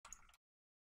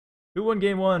Who won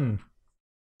game one?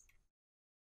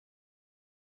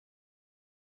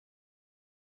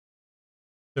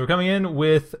 So we're coming in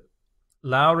with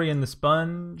Lauri and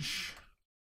TheSponge.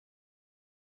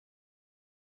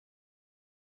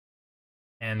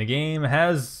 And the game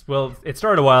has, well, it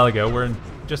started a while ago. We're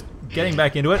just getting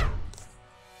back into it.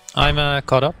 I'm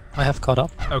caught up. I have caught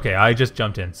up. Okay, I just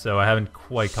jumped in, so I haven't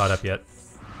quite caught up yet.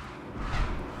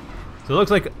 So it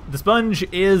looks like TheSponge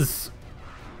is...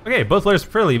 Okay, both players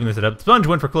fairly evenly set up. TheSponge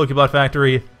went for Cloaky Bot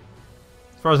Factory.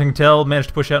 As far as I can tell, managed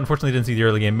to push out. Unfortunately, didn't see the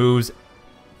early game moves.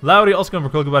 Lauri also going for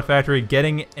Cloaky Bot Factory,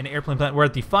 getting an airplane plant. We're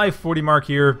at the 540 mark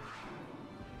here.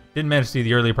 Didn't manage to see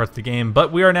the earlier parts of the game,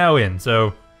 but we are now in,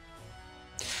 so...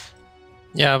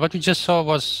 Yeah, what we just saw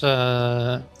was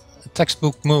a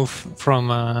textbook move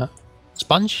from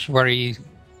Sponge, where he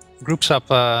groups up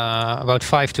about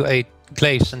 5 to 8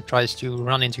 glaives and tries to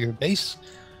run into your base.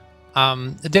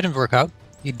 It didn't work out.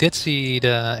 He did see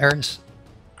the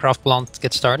aircraft plant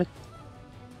get started.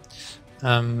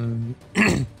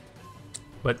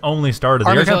 But only started. The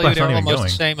Armor aircraft value plant's not they're even almost going. the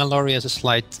same, and Lauri has a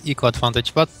slight eco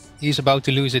advantage, but he's about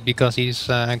to lose it because he's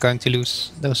going to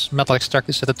lose those metal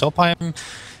extractors at the top.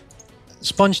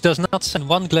 Sponge does not send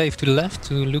one glaive to the left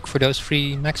to look for those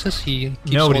 3 maxes. He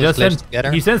keeps all his glaives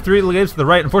together. He sends 3 glaives to the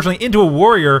right, unfortunately into a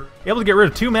warrior, able to get rid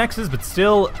of 2 maxes, but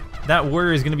still that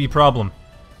warrior is going to be a problem.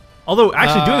 Although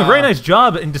actually doing a very nice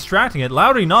job in distracting it.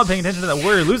 Lauri not paying attention to that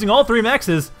warrior, losing all 3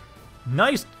 maxes.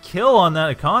 Nice kill on that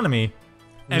economy.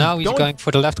 And now he's going for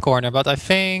the left corner, but I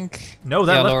think... No,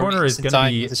 that left corner is going to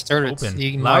be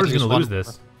open. Lauri's going to lose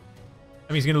this.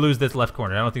 I mean, he's going to lose this left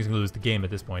corner. I don't think he's going to lose the game at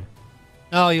this point.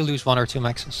 No, he'll lose 1 or 2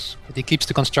 maxes. But he keeps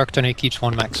the constructor and he keeps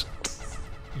 1 max.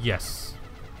 Yes.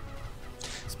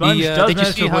 Sponge does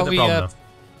manage to avoid the problem, though.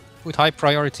 Put high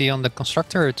priority on the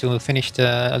constructor to finish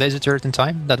the laser turret in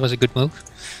time. That was a good move.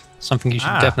 Something you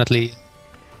should definitely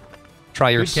try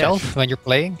yourself when you're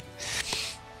playing.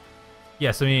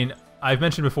 Yes, I mean, I've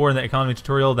mentioned before in the economy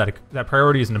tutorial that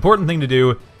priority is an important thing to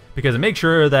do because it makes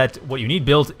sure that what you need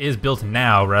built is built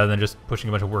now rather than just pushing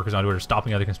a bunch of workers onto it or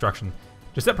stopping other construction.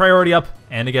 Just set priority up,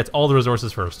 and it gets all the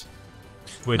resources first.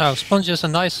 Which... Now, Sponge has a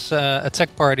nice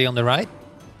attack party on the right.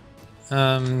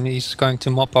 He's going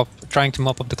to trying to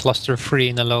mop up the cluster 3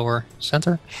 in the lower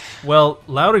center. Well,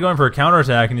 Lauri going for a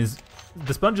counterattack, and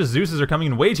the Sponge's Zeuses are coming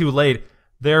in way too late.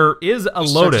 There is a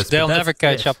Lotus. They'll never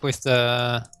catch up with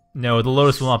the... No, the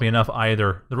Lotus will not be enough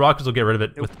either. The Rockets will get rid of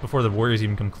it before the Warriors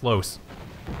even come close.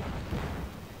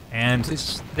 And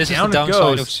this is the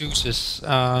downside of Zeuses.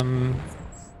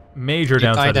 Major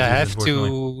downside of Zeuses, have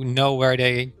to know where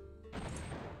they...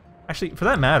 Actually, for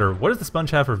that matter, what does the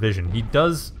Sponge have for vision? He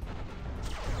does...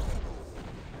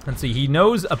 Let's see, he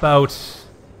knows about...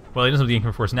 Well, he doesn't have the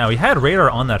incoming force now. He had radar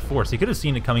on that force. He could have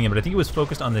seen it coming in, but I think he was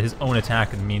focused on his own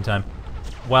attack in the meantime.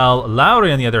 While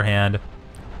Lauri, on the other hand,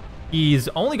 he's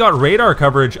only got radar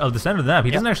coverage of the center of the map.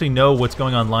 He doesn't actually know what's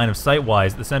going on line of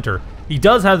sight-wise at the center. He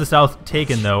does have the south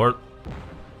taken, though. Or,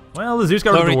 well, the Zeus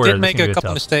got rid of the warrior. He did make a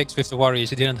couple mistakes with the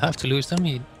warriors. He didn't have to lose them.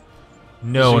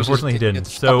 No, unfortunately he didn't.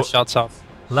 So shots off.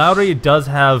 Lauri does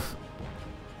have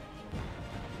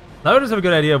a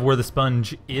good idea of where the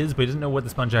Sponge is, but he doesn't know what the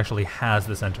Sponge actually has at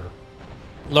the center.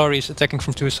 Lauri is attacking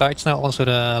from 2 sides now, also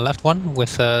the left one,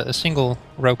 with a single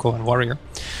Roko and warrior.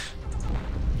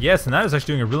 Yes, and that is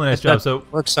actually doing a really nice job. So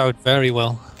works out very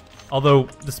well. Although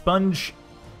the Sponge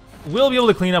will be able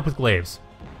to clean up with glaives.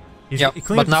 He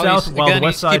cleans up the south while the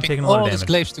west side taking a lot of damage. All his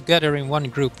glaives together in one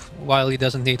group, while he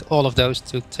doesn't need all of those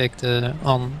to take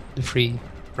on the 3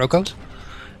 Rokos.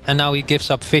 And now he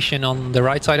gives up vision on the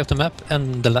right side of the map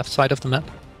and the left side of the map.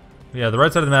 Yeah, the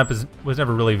right side of the map was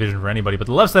never really vision for anybody, but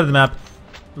the left side of the map,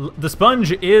 the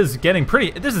Sponge is getting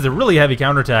pretty... This is a really heavy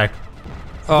counterattack.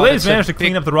 Glaives managed to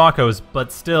clean up the Rockos,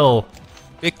 but still...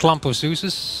 Big clump of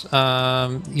Zeuses.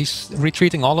 He's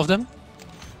retreating all of them.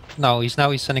 No, he's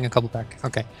sending a couple back.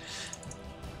 Okay.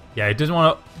 Yeah, he doesn't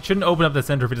want to... Shouldn't open up the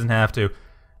center if he doesn't have to.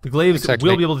 The Glaives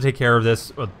will be able to take care of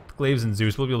this. Glaives and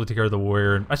Zeus will be able to take care of the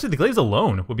warrior. Actually, the Glaives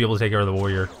alone will be able to take care of the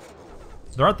warrior.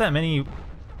 There aren't that many...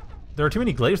 There are too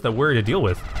many Glaives that warrior to deal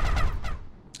with.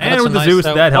 And with the Zeus,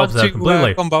 that helps out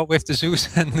completely. Combo with the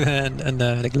Zeus and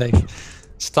the Glaive.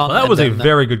 Well, that was a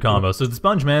very good combo. So the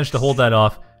Sponge managed to hold that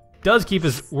off. Does keep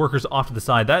his workers off to the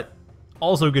side. That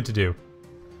also good to do.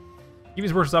 Keep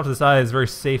his workers off to the side is a very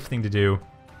safe thing to do.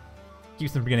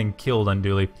 Keeps them from getting killed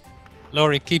unduly.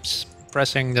 Lauri keeps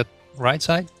pressing the right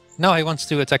side. No, he wants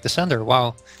to attack the center.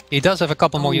 Wow. He does have a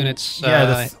couple more units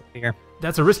here.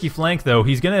 That's a risky flank, though.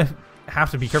 He's going to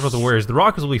have to be careful with the warriors. The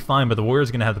Rockets will be fine, but the warriors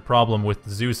are going to have the problem with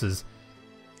the Zeuses.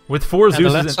 With 4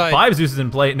 Zeuses and 5 Zeuses in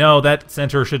play, no, that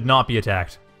center should not be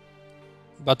attacked.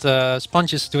 But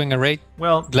Sponge is doing a raid,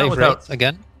 Well, glaive raid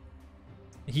again.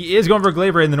 He is going for a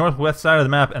glaive raid in the northwest side of the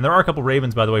map, and there are a couple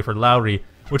ravens, by the way, for Lauri,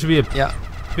 which would be a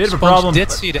bit of a problem. Sponge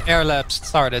did see the air lab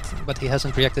started, but he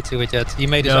hasn't reacted to it yet. He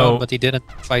made his own, but he didn't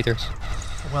fighters.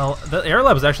 Well, the air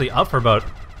lab was actually up for about,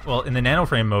 well, in the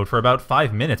nanoframe mode for about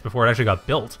 5 minutes before it actually got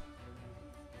built.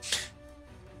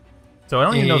 So I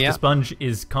don't even know if the Sponge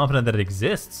is confident that it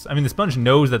exists. I mean, the Sponge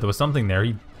knows that there was something there.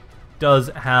 He does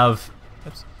have...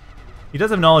 Oops, he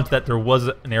does have knowledge that there was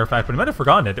an air fact, but he might have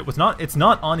forgotten it. It's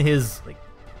not on his like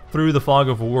through the fog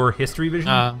of war history vision.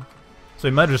 So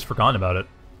he might have just forgotten about it.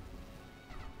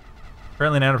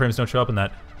 Apparently nanoframes don't show up in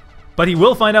that. But he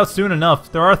will find out soon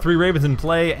enough. There are 3 ravens in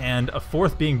play and a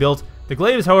 4th being built. The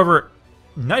glaives, however,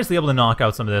 nicely able to knock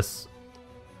out some of this.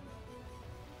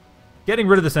 Getting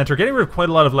rid of the center, getting rid of quite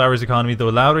a lot of Lauri's economy, though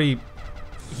Lauri,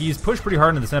 he's pushed pretty hard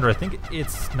into the center. I think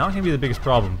it's not going to be the biggest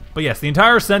problem. But yes, the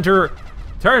entire center,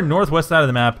 entire northwest side of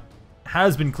the map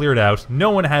has been cleared out. No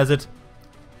one has it.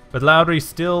 But Lauri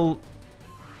still,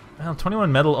 well,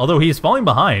 21 metal, although he's falling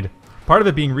behind. Part of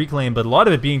it being reclaimed, but a lot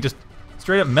of it being just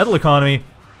straight up metal economy.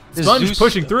 Sponge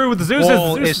pushing through with the Zeus.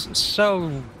 Is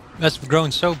so... That's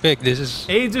grown so big. This is...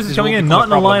 Zeus is coming in, not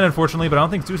in a line, unfortunately, but I don't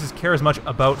think Zeus care as much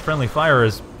about friendly fire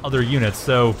as other units,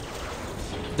 so...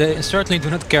 They certainly do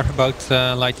not care about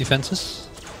light defenses.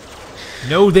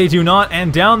 No, they do not,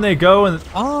 and down they go, and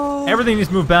everything needs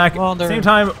to move back. At the same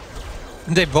time...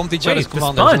 They bumped each other's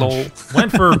commanders.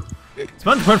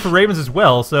 Sponge went for Ravens as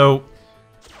well, so...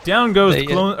 Down goes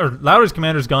Lauri's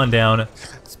commander's gone down.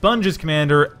 Sponge's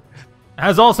commander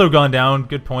has also gone down.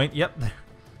 Good point. Yep.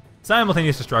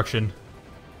 Simultaneous destruction.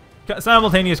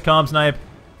 Simultaneous comp snipe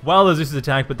while the Zeus is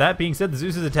attacked. But that being said, the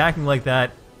Zeus is attacking like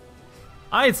that.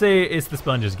 I'd say it's the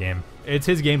Sponge's game. It's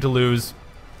his game to lose.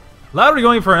 Lauri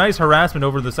going for a nice harassment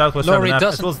over the southwest side of the map,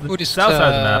 as well as the south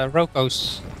side of the map.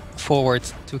 Rokos forward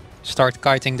to start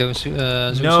kiting those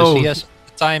Zeuses. He has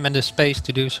the time and the space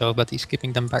to do so, but he's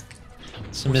keeping them back.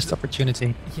 It's a missed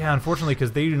opportunity. Yeah, unfortunately,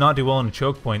 because they do not do well in a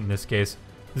choke point in this case.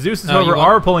 The Zeuses, however,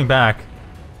 are pulling back.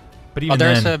 But even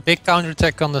there's a big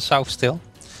counterattack on the south still.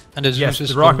 And the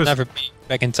Zeuses will never be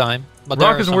back in time. But the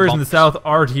Rockets and Warriors in the south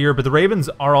are here, but the Ravens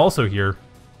are also here.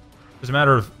 It's a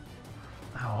matter of...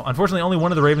 Oh, unfortunately, only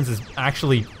one of the Ravens is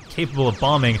actually capable of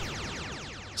bombing.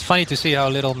 It's funny to see how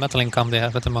little metal income they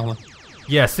have at the moment.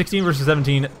 Yeah, 16 versus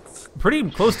 17. Pretty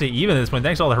close to even at this point,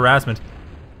 thanks to all the harassment.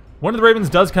 One of the Ravens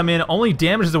does come in, only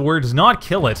damages the warrior, does not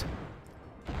kill it.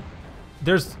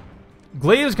 There's...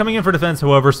 Glaive is coming in for defense,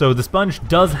 however, so the Sponge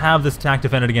does have this attack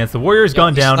defended against. The Warrior's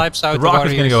gone down. The Rock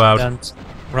is going to go out. And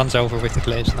runs over with the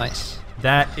Glaives. Nice.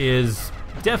 That is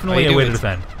definitely a way to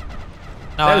defend.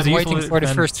 Now I'm waiting for the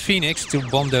first Phoenix to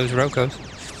bomb those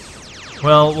Rokos.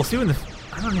 Well, we'll see when the...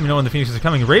 I don't even know when the Phoenixes are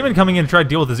coming. Raven coming in to try to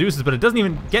deal with the Zeuses, but it doesn't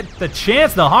even get the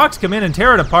chance. The Hawks come in and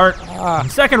tear it apart.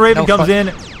 Second Raven comes in.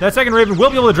 That second Raven will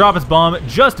be able to drop its bomb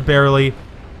just barely.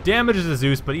 Damages the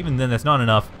Zeus, but even then that's not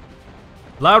enough.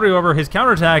 Lauri, however, his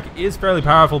counterattack is fairly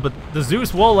powerful, but the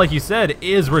Zeus wall, like you said,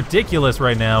 is ridiculous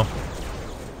right now.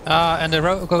 And the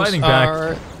Rokos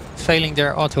are failing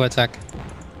their auto attack.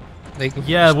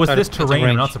 Yeah, with this terrain,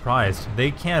 I'm not surprised. They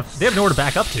have nowhere to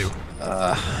back up to.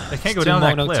 They can't go down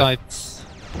that cliff.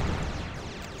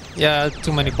 Yeah,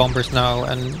 too many bombers now,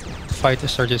 and the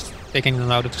fighters are just taking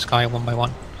them out of the sky one by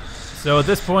one. So at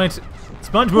this point,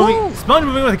 Sponge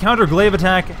moving with a counter glaive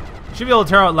attack. Should be able to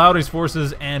tear out Lauri's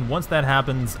forces, and once that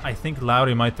happens, I think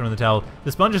Lauri might throw in the towel.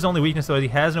 The Sponge's only weakness, though, is he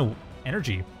has no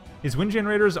energy. His wind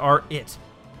generators are it.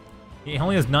 He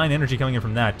only has 9 energy coming in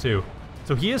from that, too.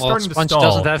 So he is starting to stall. Sponge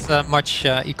doesn't have that much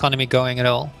economy going at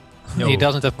all. No. He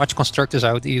doesn't have much constructors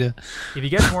out either. If he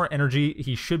gets more energy,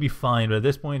 he should be fine, but at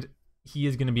this point, he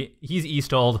is going to be... He's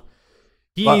E-stalled.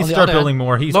 He needs to start building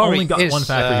more. He's only got one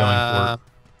factory going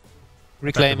for...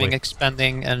 Reclaiming,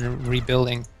 expanding, and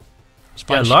rebuilding.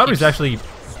 Yeah, Lauri's actually...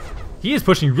 He is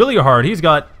pushing really hard. He's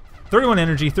got 31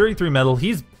 energy, 33 metal.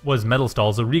 He was metal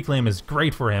stalled, so reclaim is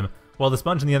great for him. While the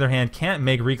Sponge, on the other hand, can't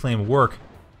make reclaim work,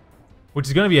 which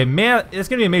is going to be a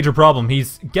major problem.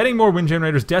 He's getting more wind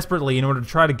generators desperately in order to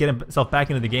try to get himself back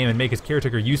into the game and make his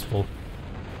caretaker useful.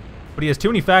 But he has too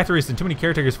many factories and too many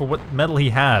caretakers for what metal he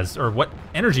has, or what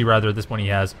energy rather at this point he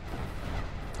has.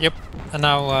 Yep. And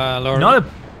now Lauri.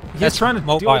 He's trying to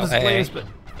deal with his glaze, but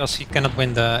because he cannot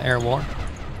win the air war.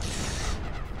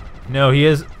 No, he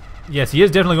is. Yes, he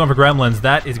is definitely going for gremlins.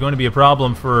 That is going to be a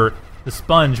problem for the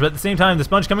Sponge. But at the same time, the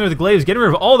Sponge coming with the glaives, getting rid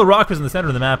of all the rockers in the center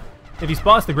of the map. If he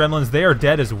spots the gremlins, they are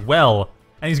dead as well.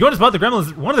 And he's going to spot the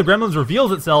gremlins. One of the gremlins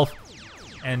reveals itself,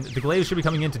 and the glaives should be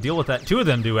coming in to deal with that. 2 of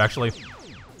them do, actually.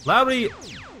 Lauri.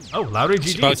 Oh, Lauri GG.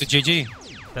 It's about to GG.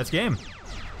 That's game.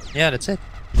 Yeah, that's it.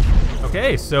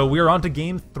 Okay, so we are on to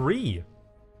game 3,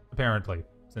 apparently.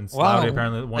 Since Lauri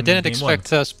apparently won I didn't game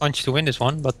expect Sponge to win this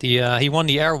one, but he won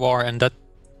the air war, and that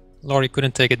Lauri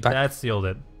couldn't take it back. That sealed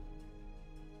it.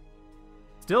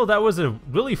 Still, that was a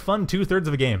really fun 2/3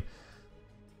 of a game.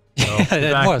 So,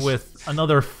 Yeah, back it was. with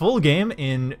another full game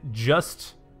in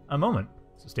just a moment.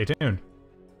 So stay tuned.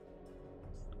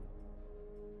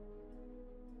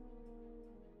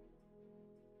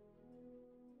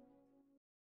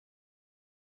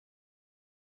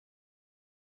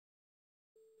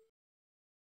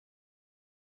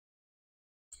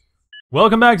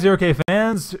 Welcome back, 0K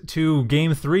fans, to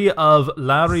Game 3 of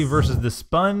Lauri versus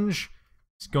TheSponge.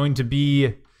 It's going to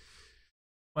be,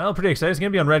 well, pretty exciting. It's going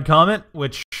to be on Red Comet,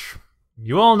 which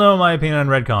you all know my opinion on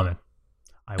Red Comet.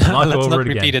 I will not go over it again. Let's not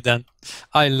repeat it then.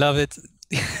 I love it.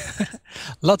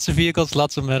 Lots of vehicles,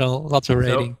 lots of metal, lots of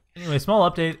rating. So, anyway,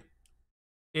 small update.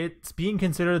 It's being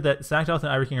considered that Saktoth and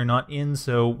Ivory King are not in,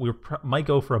 so we might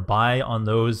go for a buy on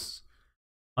those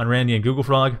on Randy and Google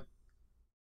Frog.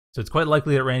 So it's quite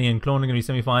likely that Randy and Clone are going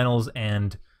to be semifinals,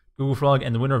 and Google Frog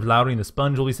and the winner of Lauri and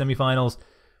TheSponge will be semifinals.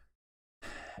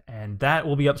 And that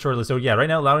will be up shortly. So yeah, right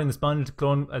now, Lauri and TheSponge,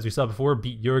 Clone, as we saw before,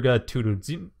 beat Yurga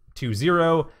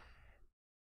 2-0.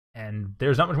 And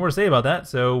there's not much more to say about that,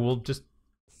 so we'll just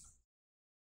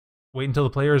wait until the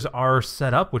players are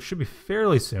set up, which should be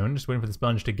fairly soon. Just waiting for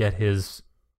TheSponge to get his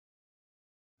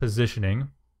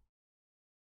positioning.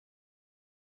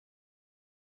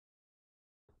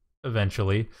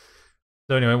 Eventually.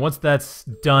 So anyway, once that's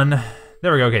done,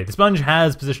 there we go. Okay, TheSponge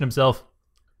has positioned himself.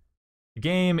 The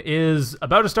game is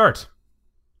about to start.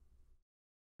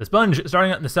 TheSponge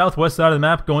starting on the southwest side of the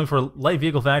map, going for Light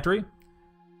Vehicle Factory,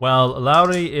 while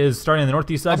Lauri is starting on the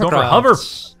northeast side, going for Hover.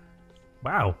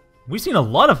 Wow, we've seen a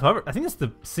lot of Hover. I think that's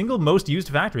the single most used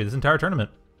factory this entire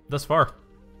tournament thus far.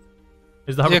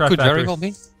 Is the Hovercraft could factory? Very well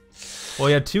be.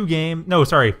 Well, yeah, 2 game. No,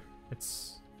 sorry, it's.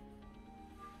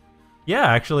 Yeah,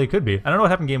 actually, it could be. I don't know what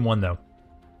happened in game 1, though.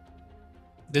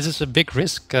 This is a big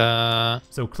risk. So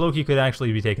Cloaky could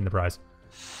actually be taking the prize.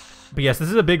 But yes, this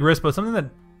is a big risk, but something that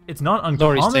it's not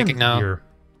uncommon Lauri's taking now. here.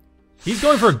 He's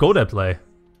going for a Gode play.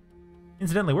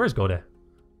 Incidentally, where's Gode?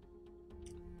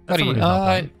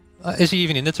 Is he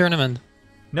even in the tournament?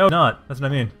 No, not. That's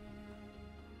what I mean.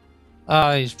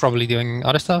 He's probably doing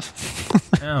other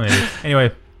stuff. Oh, maybe.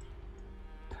 Anyway,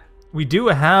 we do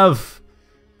have...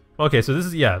 Okay, so this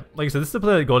is, yeah, like I said, this is the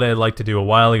play that Gode had liked to do a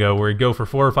while ago, where he'd go for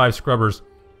 4 or 5 scrubbers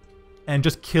and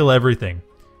just kill everything.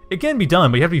 It can be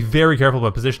done, but you have to be very careful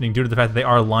about positioning due to the fact that they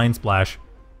are line splash.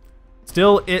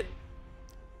 Still, it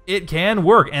can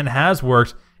work and has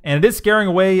worked, and it is scaring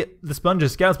away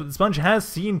TheSponge's scouts, but TheSponge has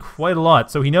seen quite a lot,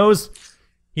 so he knows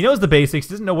the basics.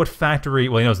 He doesn't know what factory,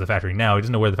 well, he knows the factory now, he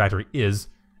doesn't know where the factory is,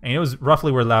 and he knows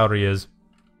roughly where Lauri is.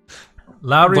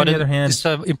 Lauri, on the other hand... It's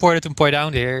important to point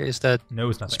out here is that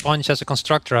Sponge has a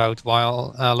constructor out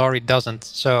while Lauri doesn't.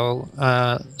 So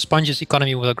Sponge's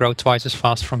economy will grow twice as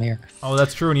fast from here. Oh,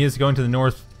 that's true, and he is going to the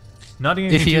north. Not doing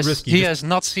anything too risky. He has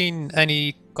not seen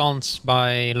any cons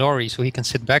by Lauri, so he can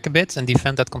sit back a bit and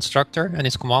defend that constructor and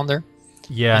his commander.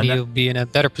 Yeah, and he'll be in a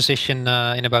better position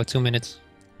in about 2 minutes.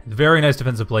 Very nice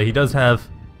defensive play. He does have...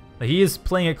 He is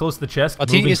playing it close to the chest, but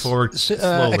moving he is forward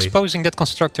slowly. Exposing that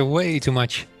constructor way too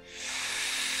much.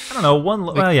 I don't know, one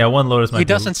Lotus might be He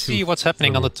doesn't see what's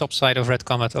happening on the top side of Red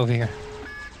Comet over here.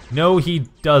 No, he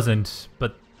doesn't,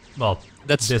 but, well...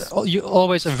 That's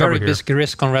always a very big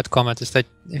risk on Red Comet, is that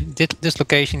this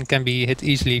location can be hit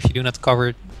easily if you do not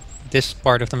cover this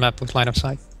part of the map with line of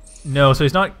sight. No, so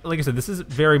he's not, like I said, this is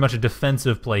very much a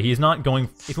defensive play. He's not going,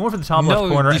 if he went for the top left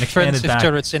corner and expanded back...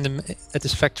 No defensive turrets at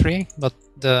this factory, but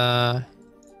the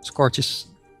Scorches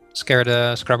scare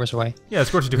the scrubbers away. Yeah,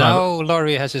 Scorches do now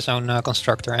Lauri has his own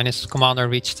constructor, and his commander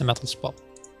reached the metal spot.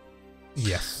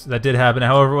 Yes, that did happen.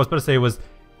 However, what I was about to say was,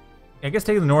 I guess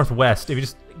taking the northwest, if you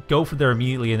just go for there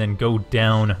immediately and then go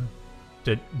down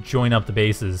to join up the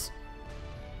bases,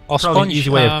 probably an easy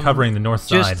way of covering the north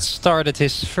side. Just started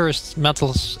his first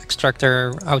metals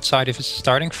extractor outside of his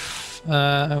starting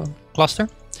cluster.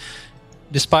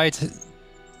 Despite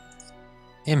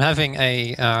him having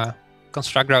a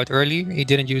constructor out early, he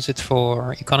didn't use it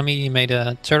for economy. He made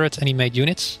a turret and he made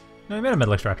units. No, he made a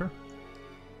metal extractor.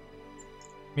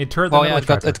 He made a turret. Oh yeah,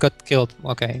 it got killed.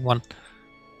 Okay, one.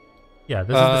 Yeah,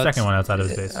 this is the second one outside of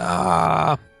his base.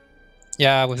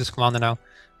 Yeah, with his commander now.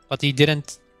 But he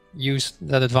didn't use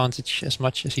that advantage as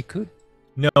much as he could.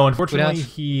 No, unfortunately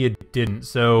he didn't.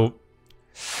 So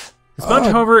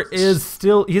TheSponge, however, is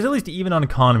still... He's at least even on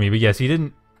economy, but yes, he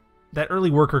didn't... That early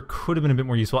worker could have been a bit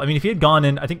more useful. I mean, if he had gone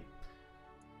in, I think...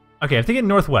 Okay, I'm thinking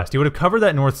northwest. He would have covered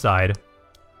that north side,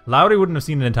 Lauri wouldn't have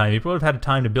seen it in time. He probably would have had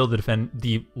time to build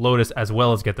the Lotus as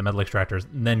well as get the metal extractors,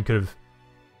 and then could have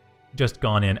just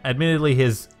gone in. Admittedly,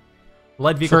 his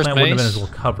light vehicle plan wouldn't have been as well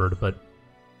covered, but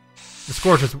the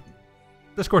Scorchers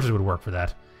would work for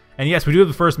that. And yes, we do have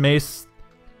the first Mace,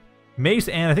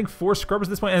 and I think 4 Scrubbers at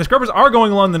this point. And the Scrubbers are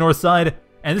going along the north side,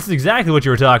 and this is exactly what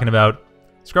you were talking about.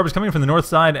 Scrubbers coming from the north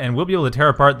side, and we'll be able to tear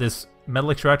apart this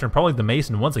metal extractor and probably the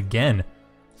Mason once again.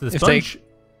 So the Sponge...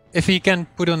 If he can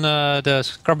put on the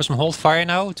Scrubbers on hold fire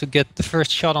now to get the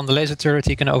first shot on the laser turret,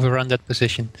 he can overrun that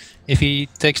position. If he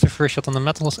takes the first shot on the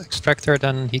metal extractor,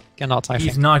 then he cannot, I think.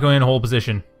 He's not going in hold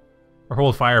position. Or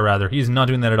hold fire, rather. He's not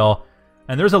doing that at all.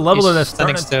 And there's a leveler that's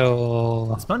standing still.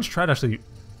 The Sponge tried to actually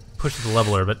push the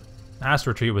leveler, but has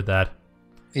to retreat with that.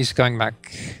 He's going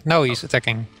back. No, he's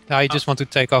attacking. I just want to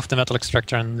take off the metal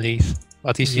extractor and leave.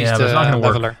 But he sees the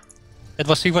leveler.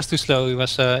 He was too slow. He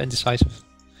was indecisive.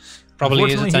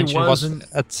 Probably his attention was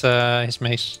at his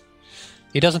mace.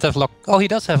 He doesn't have lock. Oh, he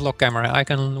does have lock camera. I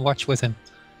can watch with him.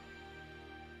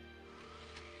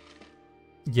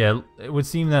 Yeah, it would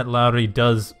seem that Lauri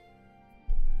does.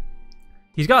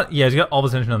 He's got all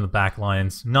his attention on the back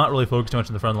lines. Not really focused too much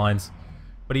on the front lines,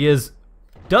 but he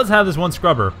does have this one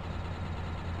Scrubber.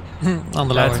 On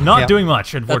the That's not doing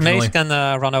much, unfortunately. That mace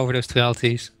can run over those 2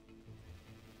 LTs.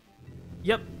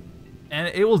 Yep. And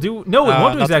it will do... No, it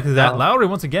won't do exactly that. Lauri,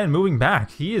 once again, moving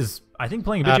back. He is, I think,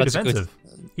 playing a bit too defensive.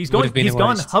 He's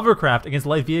gone Hovercraft against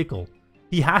light vehicle.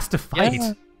 He has to fight.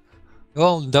 Yeah.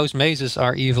 Well, those mazes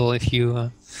are evil if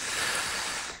you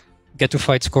get to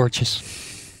fight Scorches.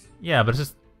 Yeah, but it's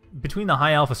just between the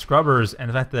high alpha Scrubbers and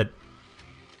the fact that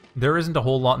there isn't a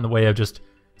whole lot in the way of just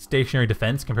stationary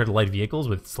defense compared to light vehicles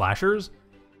with slashers,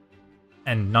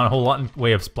 and not a whole lot in the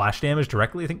way of splash damage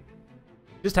directly, I think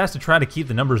just has to try to keep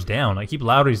the numbers down. Like keep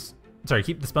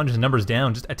the Sponge's numbers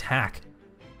down, just attack.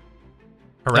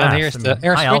 Harass. Here's the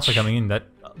air high switch. alpha coming in, that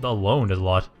alone does a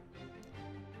lot.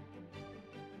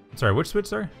 Sorry, which switch,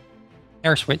 sorry?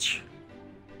 Air switch.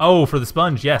 Oh, for the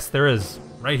Sponge, yes, there is.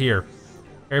 Right here.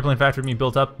 Airplane factory being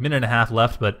built up, 1.5 minutes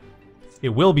left, but it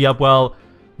will be up well.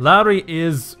 Lauri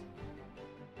is...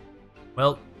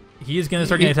 Well, he is going to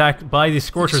start getting attacked by these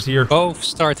Scorchers here. Both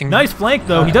starting. Nice flank,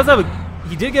 though. He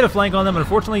did get a flank on them, but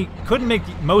unfortunately couldn't make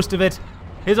most of it.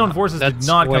 His own forces did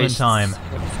not come in time.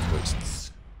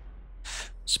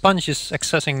 Sponge is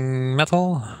accessing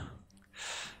metal.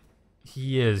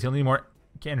 He is. He'll need more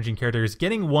energy and caretakers.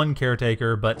 Getting 1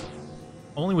 caretaker, but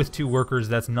only with 2 workers,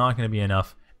 that's not going to be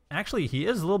enough. Actually, he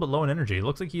is a little bit low in energy. It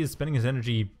looks like he is spending his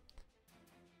energy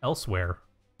elsewhere.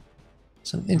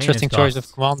 It's an interesting choice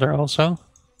of commander also.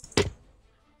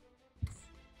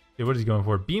 Yeah, what is he going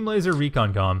for? Beam laser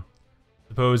recon com.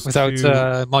 Opposed without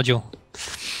to... module.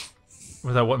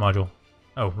 Without what module?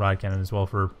 Oh, rod cannon as well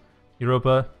for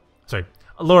Europa. Sorry,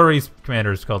 Lauri's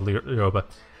commander is called Europa.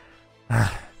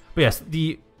 But yes,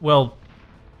 he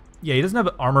doesn't have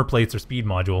armor plates or speed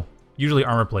module. Usually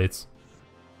armor plates.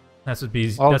 That's what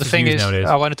he's. Well, that's the thing is, nowadays.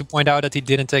 I wanted to point out that he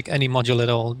didn't take any module at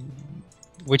all.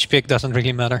 Which pick doesn't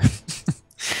really matter.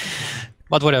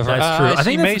 But whatever. That's true. I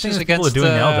think Mace that's is the thing against doing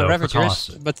now, though,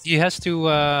 Ravagers, but he has to.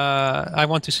 I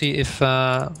want to see if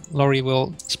Lauri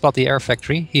will spot the air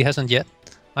factory. He hasn't yet.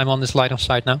 I'm on this line of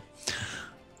sight now,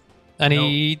 and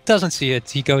he doesn't see it.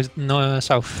 He goes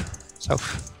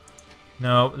south.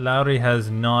 No, Lauri has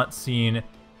not seen.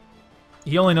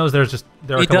 He only knows there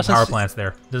are a couple power plants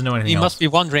there. Doesn't know anything else. He must be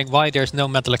wondering why there's no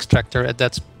metal extractor at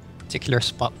that particular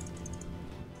spot.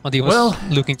 But he was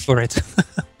looking for it.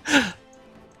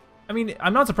 I mean,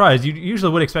 I'm not surprised. You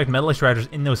usually would expect metal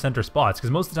extractors in those center spots, because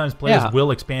most of the times players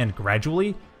will expand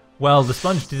gradually. Well, the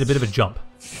Sponge did a bit of a jump.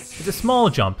 It's a small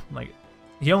jump. Like,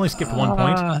 he only skipped 1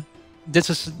 point. This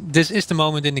is the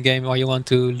moment in the game where you want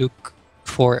to look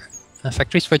for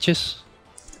factory switches.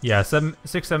 Yeah,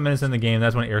 6-7 minutes in the game,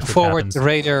 that's when air switch Forward happens.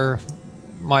 raider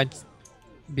might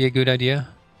be a good idea.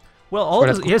 Well,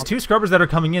 he has 2 Scrubbers that are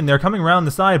coming in. They're coming around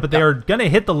the side, but they are going to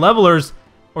hit the levelers,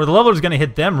 or the leveler's going to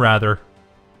hit them, rather.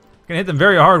 Going to hit them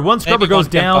very hard. 1 Scrubber goes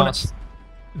down.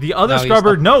 The other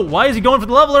Scrubber... No, why is he going for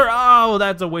the leveler? Oh,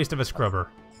 that's a waste of a Scrubber.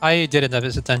 I didn't have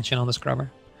his attention on the Scrubber.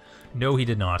 No, he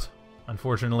did not.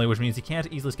 Unfortunately, which means he can't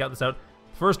easily scout this out.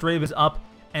 First Rave is up,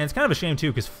 and it's kind of a shame,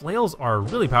 too, because Flails are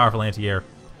really powerful anti-air.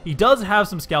 He does have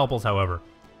some Scalpels, however.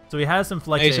 So he has some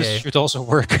flex Maces AA. should also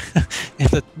work.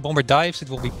 If the bomber dives, it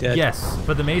will be dead. Yes,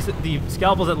 but the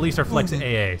Scalpels at least are flex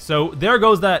AA. So there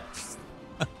goes that...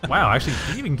 Wow, actually,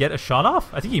 did he even get a shot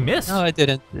off? I think he missed. No, I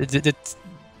didn't.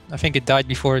 I think it died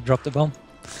before it dropped the bomb.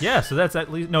 Yeah, so that's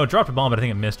at least... No, it dropped a bomb, but I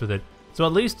think it missed with it. So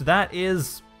at least that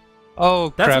is... Oh,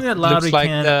 that's crap. something that Lauri Looks like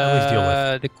can at least deal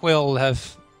with. The Quill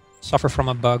have suffered from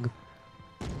a bug.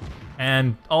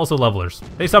 And also levelers.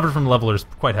 They suffered from levelers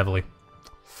quite heavily.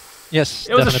 Yes,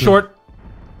 It was definitely.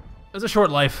 it was a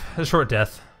short life, a short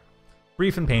death.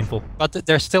 Brief and painful. But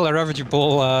there's still a Ravager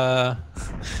ball that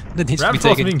needs to be Ravagers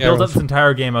taken being care built up of. this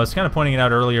entire game. I was kind of pointing it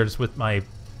out earlier just with my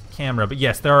camera. But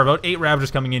yes, there are about 8 Ravagers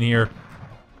coming in here.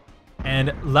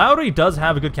 And Lauri does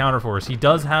have a good counter for us. He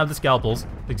does have the scalpels,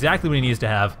 exactly what he needs to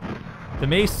have. The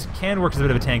mace can work as a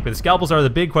bit of a tank, but the scalpels are the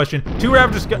big question. 2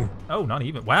 Ravagers oh, not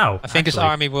even. Wow. I think his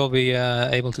army will be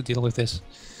able to deal with this.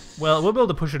 Well, we'll be able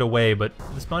to push it away, but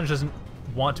the Sponge doesn't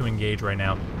want to engage right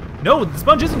now. No, the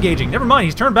Sponge is engaging. Never mind.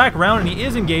 He's turned back around and he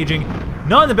is engaging.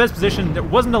 Not in the best position. There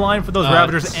wasn't a line for those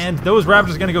Ravagers, and those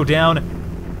Ravagers are going to go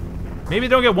down. Maybe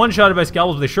they don't get one-shotted by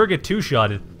scalpels, but they sure get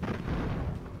 2-shotted.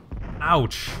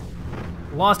 Ouch.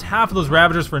 Lost half of those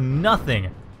Ravagers for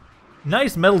nothing.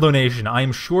 Nice metal donation. I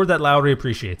am sure that Lauri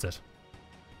appreciates it.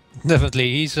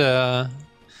 Definitely. He's a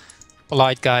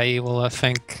polite guy. He will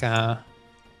thank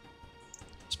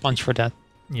Sponge for that.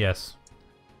 Yes.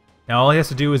 Now all he has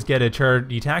to do is get a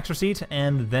charity tax receipt,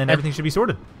 and then everything should be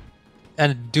sorted.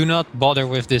 And do not bother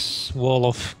with this wall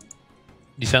of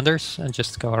defenders and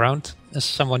just go around, as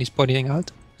someone is pointing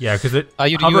out. Yeah, because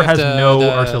you Hover have has no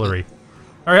artillery.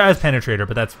 Or it has penetrator,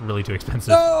 but that's really too expensive.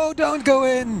 No, don't go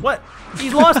in! What?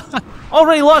 He's lost...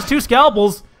 already lost 2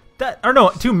 scalpels. Or no,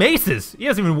 2 maces. He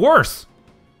has even worse.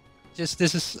 Just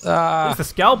this is the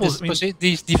scalpels.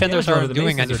 These defenders damage over aren't the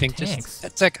doing maces are anything. tanks.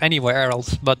 Just attack anywhere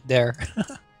else but there.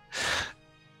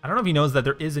 I don't know if he knows that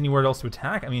there is anywhere else to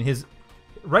attack. I mean,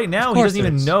 right now Of he course doesn't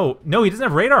even there is. know. No, he doesn't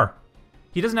have radar.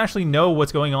 He doesn't actually know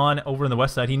what's going on over on the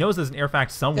west side. He knows there's an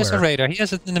airfact somewhere. There's a radar. He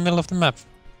has it in the middle of the map.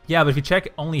 Yeah, but if you check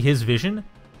only his vision,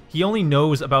 he only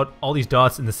knows about all these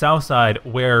dots in the south side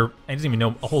where, and he doesn't even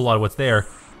know a whole lot of what's there,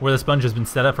 where the Sponge has been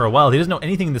set up for a while. He doesn't know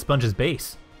anything in the Sponge's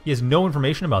base. He has no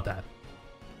information about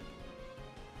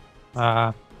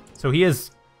that. So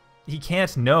he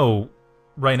can't know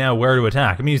right now where to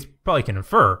attack. I mean, he probably can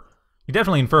infer. He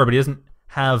definitely infer, but he doesn't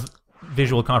have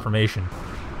visual confirmation.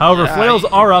 However, flails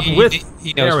are up with...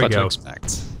 He knows there we what to go.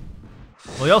 expect.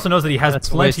 Well, he also knows that he has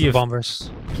That's a waste plenty of...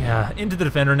 bombers. Yeah, into the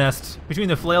defender nest. Between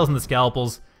the flails and the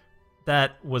scalpels,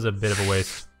 that was a bit of a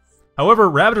waste. However,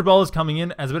 Ravager Ball is coming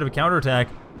in as a bit of a counterattack.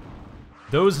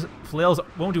 Those flails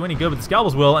won't do any good, but the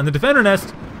scalpels will. And the defender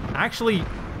nest actually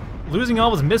losing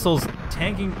all of his missiles,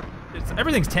 tanking...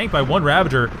 everything's tanked by 1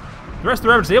 Ravager. The rest of the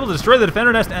Ravagers are able to destroy the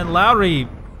defender nest, and Lauri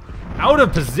out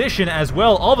of position as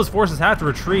well. All of his forces have to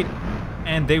retreat,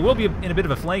 and they will be in a bit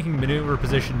of a flanking maneuver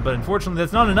position, but unfortunately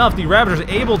that's not enough. The Ravagers are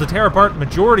able to tear apart the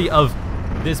majority of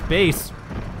this base,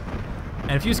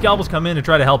 and a few scalpels come in to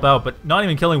try to help out, but not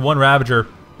even killing 1 Ravager.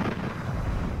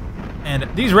 And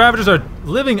these Ravagers are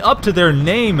living up to their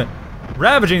name,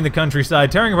 ravaging the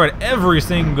countryside, tearing apart every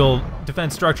single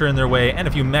defense structure in their way, and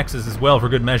a few mexes as well for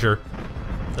good measure.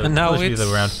 So And now let's do the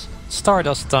round. it's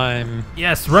Stardust time.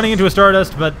 Yes, running into a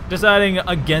Stardust, but deciding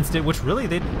against it, which really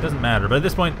doesn't matter. But at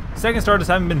this point, second Stardust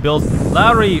having been built,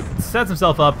 Lauri sets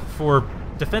himself up for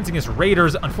defending his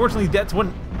Raiders. Unfortunately, that's what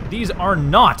these are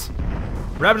not.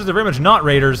 Ravagers are very much not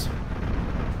Raiders.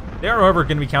 They are, however,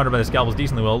 going to be countered by the Scalpels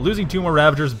decently well, losing 2 more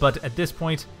Ravagers, but at this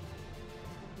point,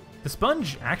 the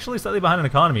Sponge actually slightly behind in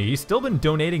economy. He's still been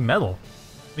donating metal.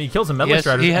 I mean, he killed some metal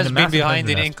straters. He has and a been massive behind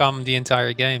defender in nest. income the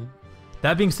entire game.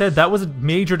 That being said, that was a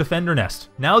major defender nest.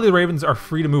 Now the Ravens are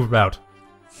free to move about.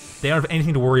 They don't have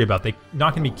anything to worry about. They're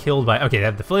not going to be killed by... Okay, they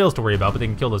have the flails to worry about, but they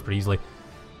can kill those pretty easily.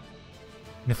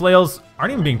 And the flails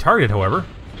aren't even being targeted, however.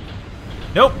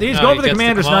 Nope, he's going for the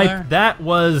commander snipe. That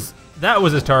was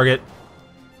his target.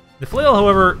 The flail,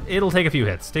 however, it'll take a few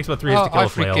hits. Takes about 3 hits to kill a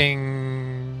flail.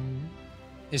 Freaking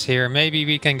is here. Maybe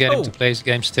we can get him to play his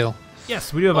game still.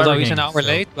 Yes, we do have Although Ivory he's King, an hour so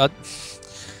late, but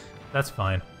that's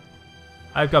fine.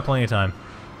 I've got plenty of time.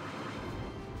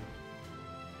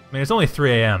 I mean, it's only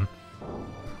 3 a.m.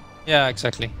 yeah,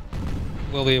 exactly.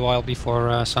 Will be a while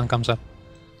before sun comes up.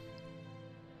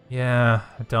 Yeah,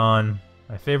 dawn.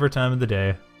 My favorite time of the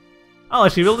day. I'll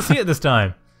actually be able to see it this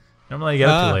time. Normally I get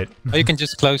up too late. Or you can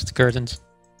just close the curtains.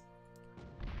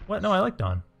 What? No, I like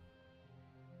dawn.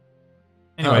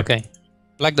 Anyway, Oh, okay.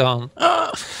 Black Dawn.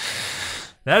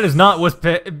 that is not what's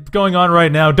going on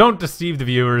right now. Don't deceive the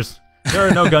viewers. There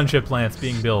are no gunship plants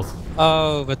being built.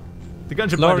 Oh, but The gunship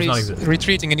plant does not Lauri's exist.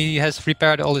 retreating and he has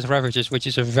repaired all his Ravagers, which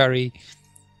is a very...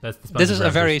 That's the This is a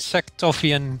Sponge's very Ravagers.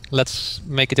 Sectofian, let's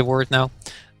make it a word now,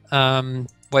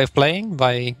 way of playing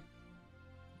by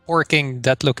porking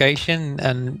that location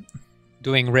and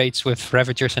doing raids with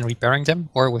Ravagers and repairing them,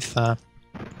 or with the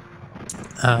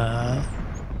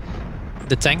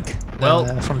tank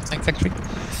from the tank factory.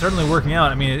 certainly working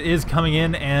out. I mean, it is coming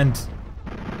in and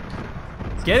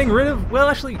getting rid of... Well,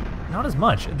 actually, not as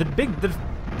much. The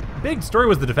big story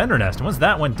was the defender nest, and once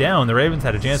that went down, the Ravens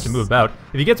had a chance to move about.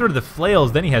 If he gets rid of the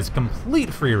flails, then he has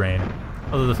complete free reign.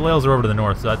 Although the flails are over to the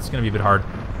north, so that's going to be a bit hard.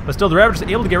 But still, the Ravagers are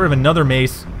able to get rid of another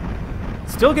mace.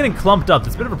 Still getting clumped up.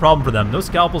 That's a bit of a problem for them. Those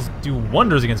scalpels do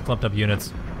wonders against clumped up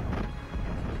units.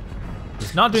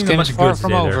 It's not doing them much good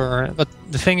today there. But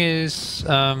the thing is,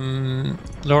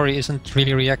 Lauri isn't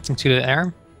really reacting to the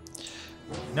air.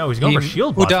 No, he's going for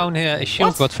shield bot. Put down a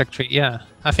shield bot factory, yeah.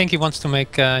 I think he wants to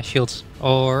make shields.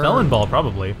 Or Felon ball,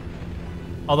 probably.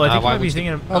 Although I think he might be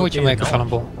thinking of... Why would you make a Felon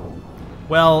ball?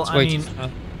 Well, I mean,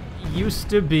 used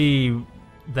to be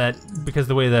that because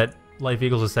the way that Life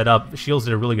Eagles is set up, shields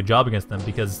did a really good job against them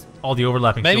because all the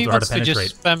overlapping shields are hard to penetrate. Maybe he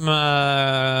wants to just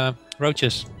spam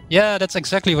roaches. Yeah, that's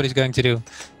exactly what he's going to do.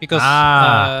 Because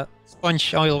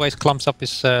Sponge always clumps up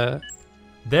his...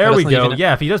 there we go.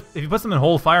 Yeah, if he puts them in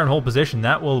hold fire and hold position,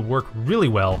 that will work really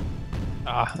well.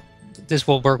 This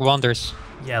will work wonders.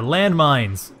 Yeah,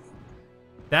 landmines.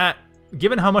 That,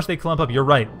 given how much they clump up, you're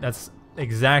right. That's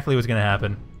exactly what's going to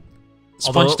happen.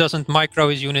 Sponge doesn't micro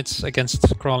his units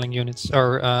against crawling units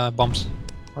or bombs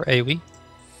or AoE.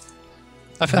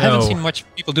 I haven't seen much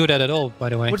people do that at all, by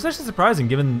the way. Which is actually surprising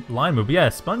given line move. But yeah,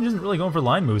 Sponge isn't really going for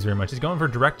line moves very much. He's going for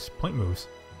direct point moves.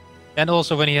 And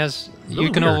also when he has...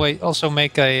 You can always also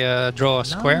make a draw a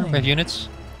square with units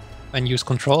and use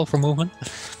control for movement.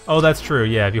 Oh, that's true.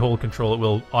 Yeah, if you hold control, it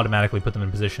will automatically put them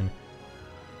in position.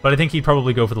 But I think he'd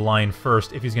probably go for the line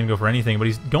first if he's going to go for anything. But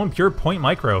he's going pure point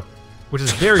micro, which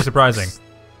is very surprising.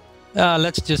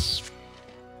 Let's just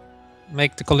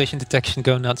make the collision detection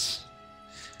go nuts.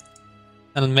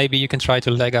 And then maybe you can try to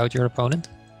leg out your opponent.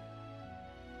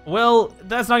 Well,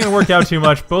 that's not going to work out too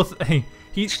much.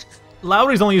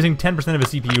 Lauri's only using 10% of his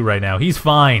CPU right now. He's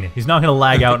fine. He's not going to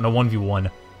lag out in a 1v1.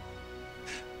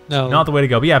 No. Not the way to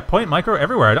go. But yeah, point micro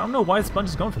everywhere. I don't know why Sponge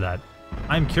is going for that.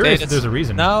 I'm curious if there's a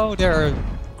reason. Now there are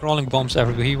crawling bombs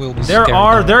everywhere. He will be There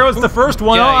was the first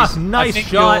one off. Nice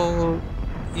shot.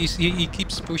 He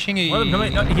keeps pushing. He's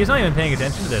not even paying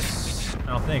attention to this.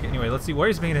 I don't think. Anyway, let's see. What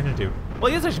is he paying attention to?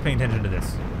 Well, he is actually paying attention to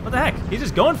this. What the heck? He's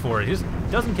just going for it. He just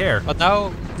doesn't care. But now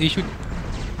he should...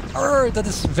 that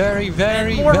is very,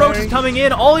 very, more roaches coming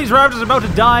in. All these Ravagers are about to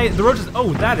die. The roaches...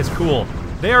 Oh, that is cool.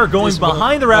 They are going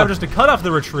behind the Ravagers to cut off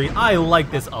the retreat. I like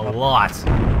this a lot.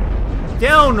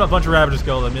 Down a bunch of Ravagers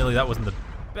go. Admittedly, that wasn't the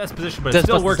best position, but it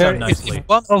still works out nicely. If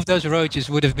one of those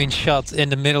roaches would have been shot in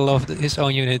the middle of his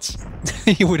own units,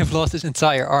 he would have lost his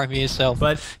entire army himself.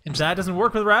 But that doesn't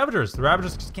work with Ravagers. The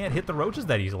Ravagers just can't hit the roaches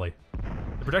that easily.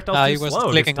 The projectile's too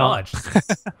slow to dodge.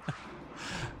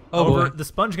 The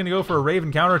Sponge going to go for a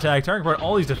Raven counterattack, tearing apart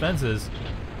all these defenses.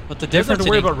 But the difference have to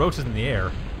worry about roaches in the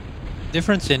air.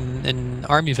 Difference in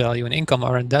army value and income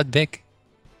aren't that big.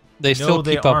 They still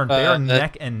keep up. They are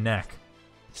neck and neck.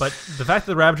 But the fact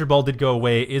that the Ravager Ball did go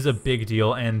away is a big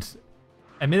deal, and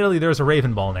admittedly there's a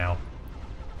Raven Ball now.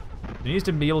 He needs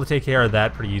to be able to take care of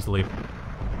that pretty easily.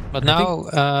 But now,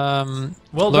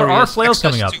 well, there are flails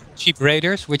coming up. Cheap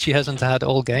raiders, which he hasn't had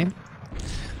all game.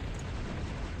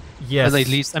 Yes. But at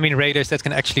least, I mean, raiders that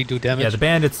can actually do damage. Yeah, the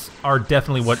bandits are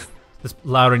definitely what this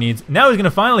Lauri needs. Now he's going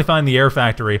to finally find the air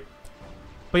factory.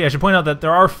 But yeah, I should point out that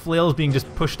there are flails being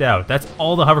just pushed out. That's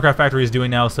all the Hovercraft factory is doing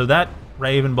now, so that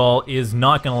Raven Ball is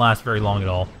not going to last very long at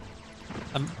all.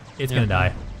 It's going to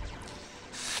die.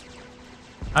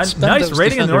 Nice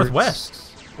raiding in the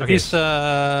northwest. Okay. He's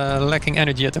lacking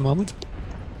energy at the moment.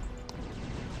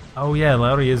 Oh yeah,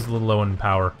 Lauri is a little low in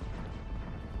power.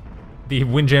 The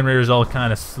wind generators all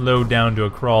kind of slowed down to a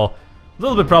crawl. A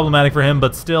little bit problematic for him,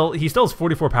 but still, he still has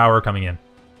 44 power coming in.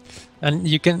 And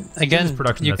you can, again,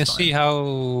 you can see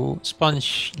how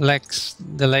Sponge lacks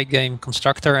the late game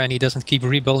constructor and he doesn't keep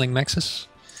rebuilding maxes.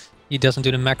 He doesn't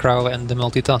do the macro and the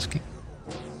multitasking.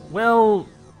 Well,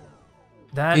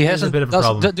 that is a bit of a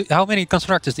problem. How many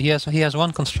constructors do he has? He has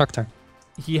one constructor.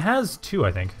 He has two,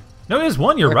 I think. No, he has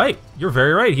one. You're right. You're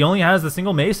very right. He only has the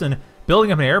single Mason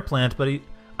building up an air plant, but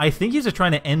I think he's just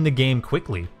trying to end the game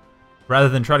quickly rather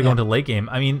than try to go into late game.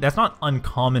 I mean, that's not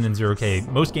uncommon in 0K.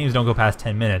 Most games don't go past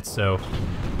 10 minutes, so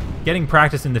getting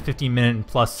practice in the 15-minute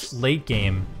plus late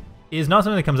game is not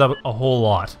something that comes up a whole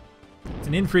lot. It's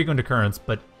an infrequent occurrence,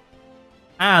 but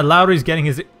Lauri's getting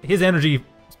his energy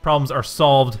problems are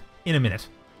solved in a minute.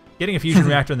 Getting a fusion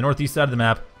reactor on the northeast side of the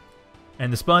map,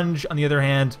 and the Sponge, on the other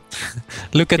hand,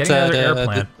 look at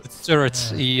the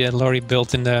turrets Lauri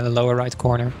built in the lower right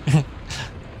corner.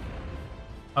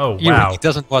 Oh, wow. He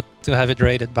doesn't want to have it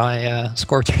raided by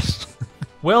Scorchers.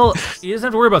 Well, he doesn't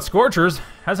have to worry about Scorchers.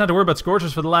 Hasn't had to worry about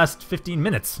Scorchers for the last 15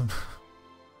 minutes.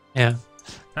 Yeah.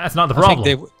 That's not the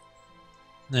problem.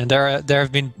 There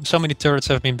have been so many turrets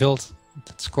have been built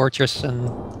Scorchers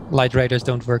and Light Raiders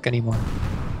don't work anymore.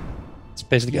 It's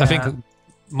basically, I Yeah. think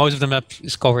most of the map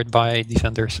is covered by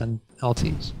defenders and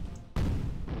LTs.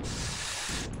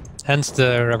 Hence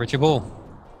the Ravager Ball.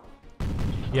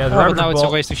 Yeah, the But Ravager now it's a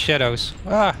Ball. waste of shadows.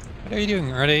 Ah, what are you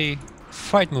doing? Are they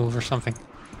fight move or something?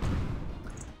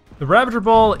 The Ravager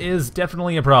Ball is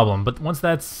definitely a problem, but once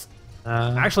that's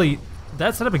actually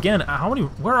that's set up again. How many?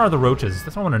 Where are the roaches?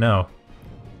 That's what I want to know.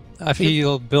 I think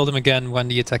you'll build them again when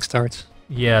the attack starts.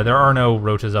 Yeah, there are no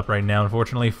roaches up right now,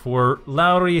 unfortunately, for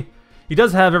Lauri. He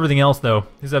does have everything else, though.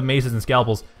 He does have maces and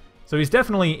scalpels, so he's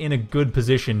definitely in a good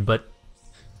position, but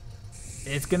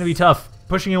it's going to be tough.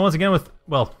 Pushing in once again with,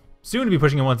 well, soon to be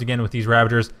pushing in once again with these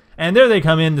Ravagers. And there they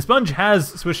come in. The Sponge has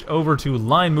switched over to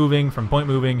line moving from point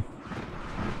moving,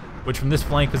 which from this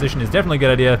flank position is definitely a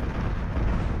good idea.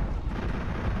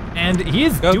 And he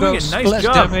is doing a nice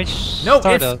job. Damage, No,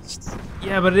 Stardust.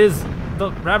 yeah, but it is. The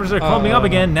Ravagers are clumping up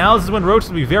again. Now this is when roaches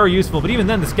will be very useful. But even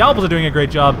then, the Scalpels are doing a great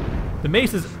job. The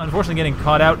Mace is unfortunately getting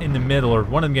caught out in the middle, or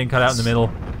one of them getting caught out in the middle,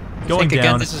 going down.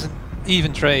 Again, this is an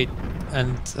even trade,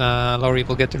 and Lauri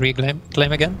will get the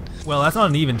claim again. Well, that's not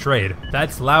an even trade.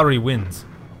 That's Lauri wins.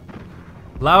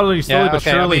 Lauri slowly but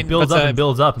surely builds up and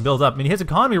builds up and builds up. I mean, his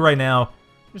economy right now.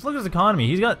 Just look at his economy.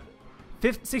 He's got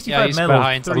 65 he's medals.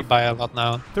 behind 30, by a lot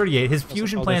now. 38. His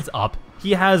fusion plant's up.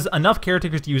 He has enough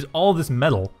caretakers to use all this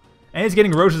metal, and he's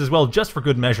getting roaches as well, just for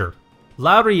good measure.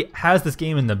 Lauri has this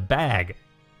game in the bag.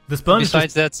 The Sponge.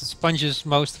 Besides that,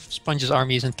 most of Sponge's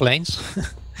army is in planes.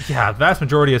 Yeah, the vast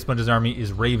majority of Sponge's army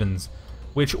is ravens,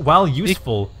 which, while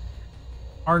useful,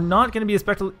 are not going to be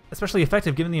especially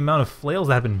effective given the amount of flails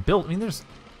that have been built. I mean, there's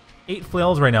 8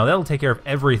 flails right now. That'll take care of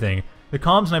everything. The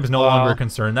Calm Snipe is no longer a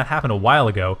concern. That happened a while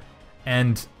ago.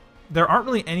 And there aren't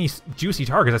really any juicy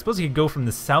targets. I suppose you could go from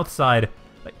the south side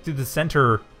like, to the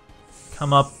center,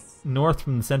 come up north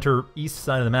from the center east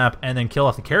side of the map, and then kill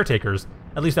off the caretakers.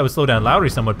 At least that would slow down Lauri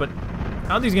somewhat, but I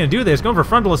don't think he's going to do this. Going for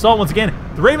frontal assault once again.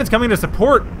 The Ravens coming to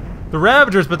support the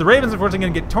Ravagers, but the Ravens unfortunately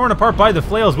going to get torn apart by the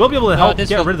flails. We'll be able to help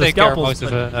get rid of the Scalpels. Most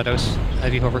of those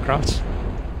heavy hovercrafts.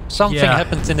 Something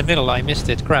happened in the middle. I missed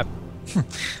it. Crap.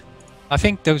 I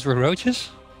think those were roaches.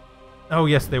 Oh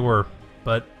yes, they were,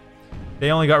 but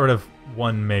they only got rid of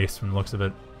 1 mace from the looks of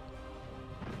it.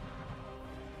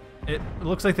 It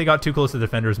looks like they got too close to the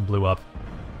defenders and blew up.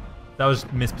 That was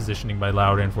mispositioning by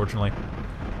Lauri, unfortunately.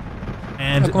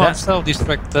 And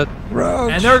self-destruct that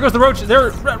roach. And there goes the roach.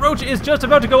 Roach is just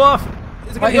about to go off.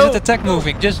 Why is it attack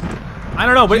moving? Just I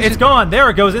don't know, but it's gone. There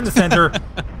it goes in the center.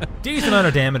 Decent amount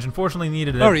of damage. Unfortunately,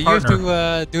 needed a partner. You have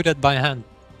to do that by hand.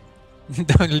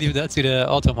 Don't leave that to the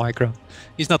auto micro.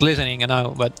 He's not listening now,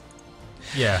 but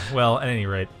yeah. Well, at any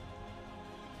rate.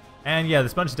 And yeah, the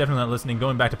Sponge is definitely not listening.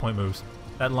 Going back to point moves.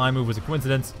 That line move was a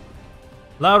coincidence.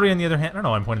 Lauri, on the other hand, I don't know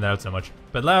why I'm pointing that out so much,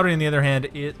 but Lauri, on the other hand,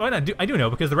 is... Well, I do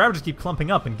know, because the Ravagers keep clumping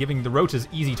up and giving the roaches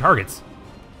easy targets.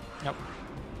 Yep.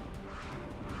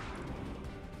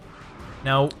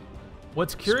 Now,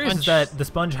 what's curious is that the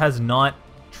Sponge has not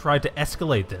tried to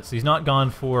escalate this. He's not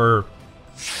gone for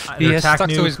he has stuck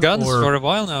to his guns for a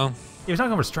while now. He's not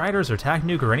going for Striders or Tac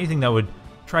Nuke or anything that would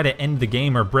try to end the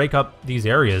game or break up these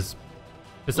areas.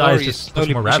 Besides just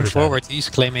pushing more Ravagers forward. He's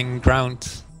claiming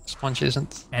ground. Sponge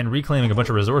isn't. And reclaiming a bunch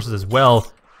of resources as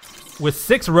well. With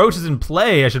 6 roaches in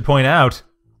play, I should point out.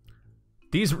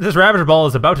 This Ravager Ball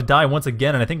is about to die once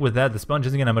again, and I think with that, the Sponge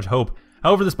isn't going to have much hope.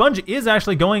 However, the Sponge is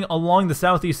actually going along the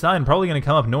southeast side and probably going to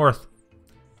come up north.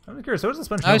 I'm curious, what does the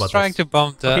Sponge know about this? I was trying to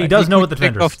bump the... Okay, he does know what the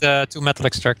defenders... off the 2 metal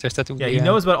extractors. That yeah, he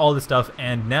knows about all this stuff,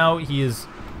 and now he is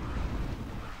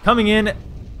coming in,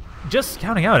 just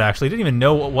counting out, actually. Didn't even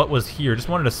know what was here. Just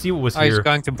wanted to see what was here. He's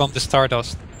going to bump the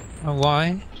Stardust.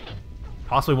 Why?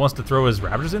 Possibly wants to throw his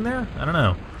Ravagers in there? I don't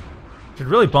know. Should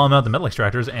really bomb out the metal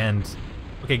extractors and...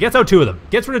 Okay, gets out 2 of them.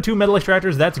 Gets rid of 2 metal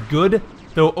extractors, that's good.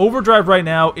 Though overdrive right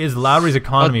now is Lauri's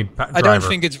economy driver. I don't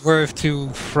think it's worth to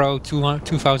throw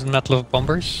 2,000 metal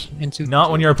bombers into...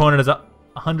 Not when your opponent has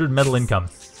 100 metal income.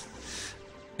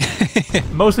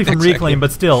 Mostly from reclaim,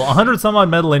 but still, 100 some odd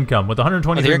metal income with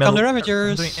 123 metal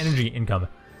energy income.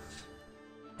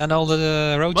 And all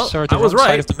the roaches are the wrong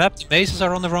side of the map. The maces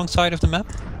are on the wrong side of the map.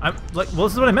 Well,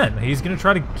 this is what I meant. He's going to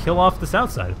try to kill off the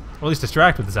south side. Or at least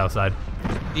distract with the south side.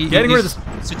 He's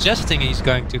suggesting he's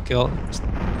going to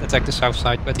attack the south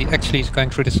side, but he actually is going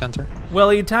through the center.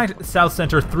 Well, he attacked the south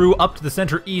center through up to the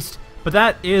center east, but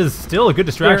that is still a good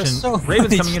distraction. So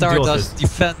Ravens coming in to deal with this.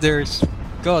 Defenders,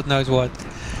 God knows what.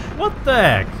 What the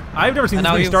heck? I've never seen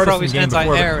this many Stardust in the game before. And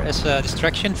now he throw his anti-air as a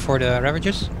distraction for the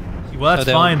Ravagers. Well,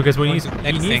 that's fine, because he needs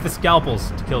the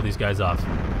Scalpels to kill these guys off.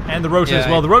 And the roaches as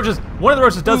well. One of the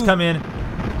roaches does come in.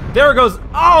 There it goes.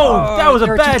 Oh, that was a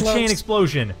they're bad too chain close.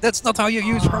 explosion. That's not how you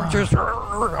use roaches.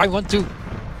 I want to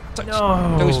touch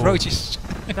No. those roaches.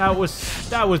 That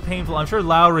was painful. I'm sure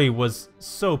Lauri was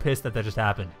so pissed that just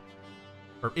happened.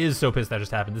 Or is so pissed that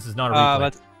just happened. This is not a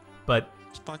replay. But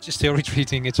Sponge is still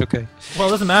retreating. It's okay. well,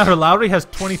 it doesn't matter. Lauri has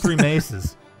 23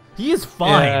 maces. He is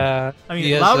fine. Yeah, I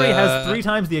mean, Lauri has 3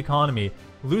 times the economy.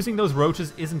 Losing those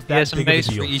roaches isn't that big of a mace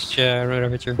deal. for each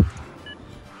Ravager.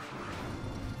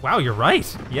 Wow, you're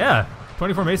right. Yeah,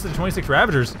 24 maces to 26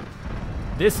 Ravagers.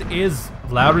 This is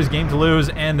Lauri's game to lose,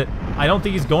 and I don't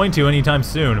think he's going to anytime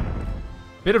soon.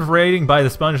 Bit of raiding by the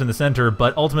Sponge in the center,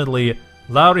 but ultimately,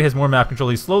 Lauri has more map control.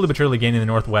 He's slowly but surely gaining the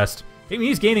northwest. I mean,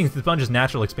 he's gaining the Sponge's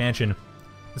natural expansion.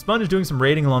 The Sponge is doing some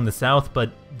raiding along the south,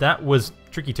 but that was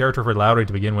tricky territory for Lauri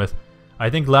to begin with. I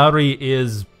think Lauri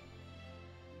is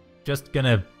just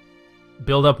gonna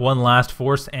build up one last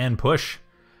force and push.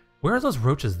 Where are those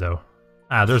roaches, though?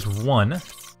 Ah, there's one.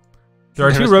 There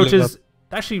are 2 roaches,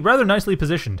 actually rather nicely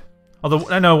positioned. Although,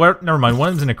 I know, never mind.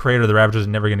 One's in a crater the Ravagers are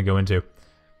never going to go into.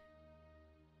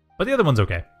 But the other one's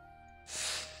okay.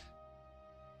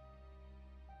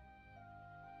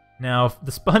 Now,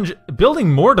 the Sponge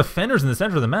building more defenders in the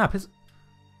center of the map.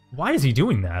 Why is he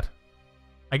doing that?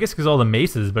 I guess because all the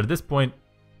maces, but at this point,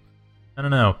 I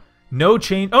don't know. No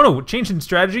change. Oh no, change in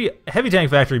strategy. Heavy tank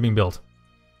factory being built.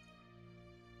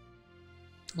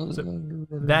 So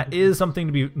that is something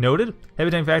to be noted.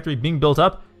 Heavy tank factory being built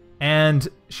up, and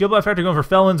shield ball factory going for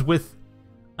felons with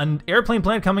an airplane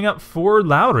plant coming up for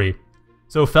Lauri.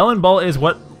 So felon ball is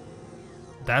what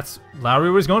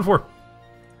Lauri was going for.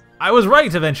 I was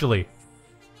right eventually.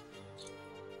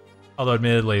 Although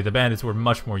admittedly, the bandits were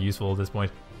much more useful at this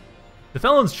point. The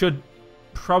felons should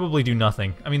probably do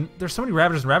nothing. I mean, there's so many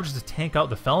Ravagers and Ravagers to tank out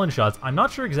the felon shots. I'm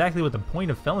not sure exactly what the point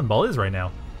of felon ball is right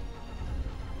now.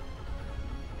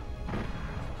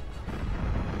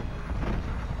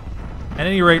 At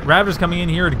any rate, Ravagers coming in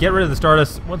here to get rid of the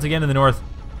Stardust once again in the north.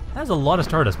 That is a lot of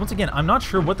Stardust. Once again, I'm not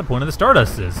sure what the point of the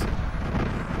Stardust is.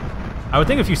 I would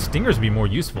think a few Stingers would be more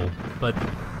useful, but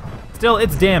still,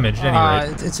 it's damage at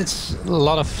any rate. It's a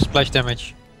lot of splash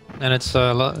damage, and it's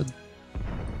a lot.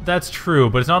 That's true,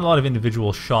 but it's not a lot of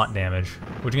individual shot damage,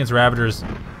 which against Ravagers,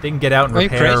 they can get out and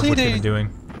repair what they've been doing.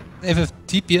 They have a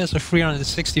DPS of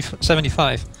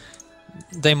 375.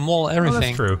 They maul everything. Oh,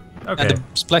 that's true. Okay. And the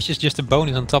splash is just a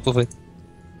bonus on top of it.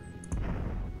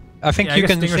 I think you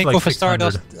can Stinger's think like of a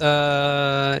 600. Stardust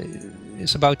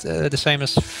is about the same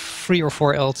as 3 or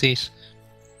 4 LTs.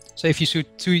 So if you shoot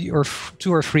 2 or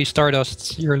 3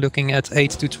 Stardusts, you're looking at 8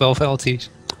 to 12 LTs.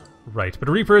 Right, but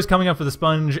a Reaper is coming up for the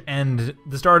Sponge, and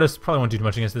the Stardust probably won't do too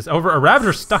much against this. However, a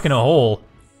Ravager stuck in a hole.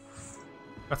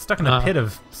 Got stuck in a pit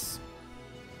of,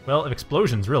 well, of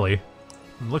explosions, really,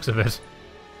 from the looks of it.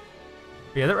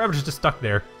 But yeah, that Ravager's just stuck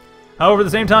there. However, at the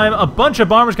same time, a bunch of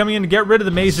bombers coming in to get rid of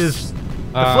the maces.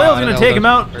 The flail's going to take him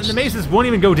out, and the maces won't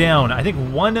even go down. I think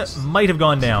one might have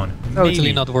gone down. Totally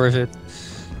Maybe. not worth it.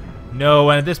 No,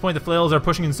 and at this point, the flails are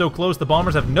pushing in so close, the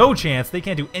bombers have no chance. They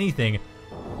can't do anything.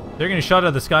 They're going to shot out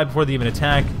of the sky before they even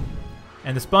attack.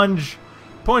 And the Sponge,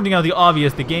 pointing out the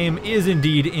obvious, the game is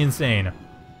indeed insane.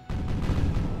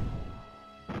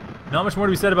 Not much more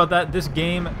to be said about that. This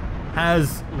game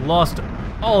has lost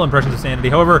all impressions of sanity.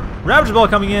 However, Ravager Ball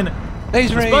coming in. The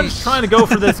Sponge is trying to go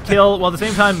for this kill, while at the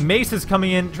same time, Mace is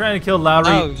coming in, trying to kill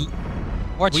Lauri.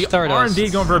 We are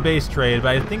indeed going for a base trade,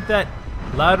 but I think that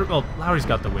Lauri's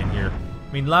got the win here.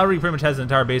 I mean, Lauri pretty much has an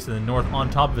entire base in the north on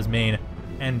top of his main,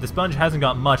 and the Sponge hasn't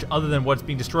got much other than what's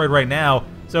being destroyed right now.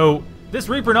 So this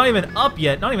Reaper not even up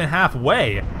yet, not even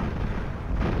halfway.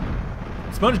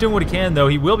 Sponge doing what he can, though.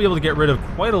 He will be able to get rid of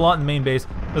quite a lot in the main base.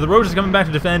 But the Roach is coming back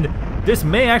to defend. This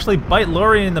may actually bite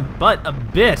Lauri in the butt a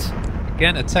bit.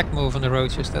 Again, attack move on the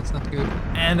Roaches. That's not good.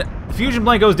 And Fusion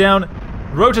Blank goes down.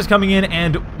 Roach is coming in,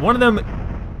 and one of them,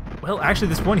 well, actually,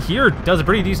 this one here does a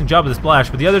pretty decent job of the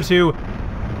splash, but the other two,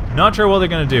 not sure what they're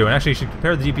going to do. And actually, you should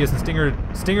compare the DPS and Stinger.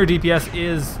 Stinger DPS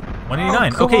is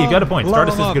 189. Okay, you got a point.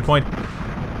 Stardust is a good point.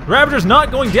 Ravager's not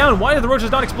going down. Why are the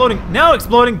Roaches not exploding? Now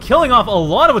exploding, killing off a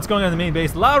lot of what's going on in the main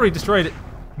base. Lauri destroyed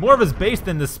more of his base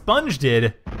than the Sponge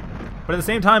did. But at the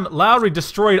same time, Lauri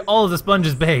destroyed all of the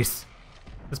Sponge's base.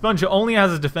 The Sponge only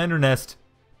has his defender nest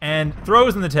and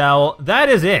throws in the towel. That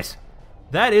is it.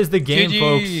 That is the game, GG,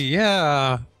 folks.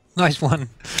 Yeah, nice one.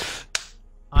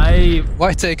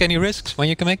 Why take any risks when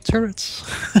you can make turrets?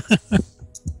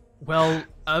 Well,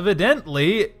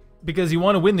 evidently, because you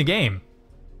want to win the game.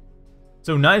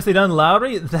 So nicely done,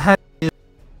 Lauri. That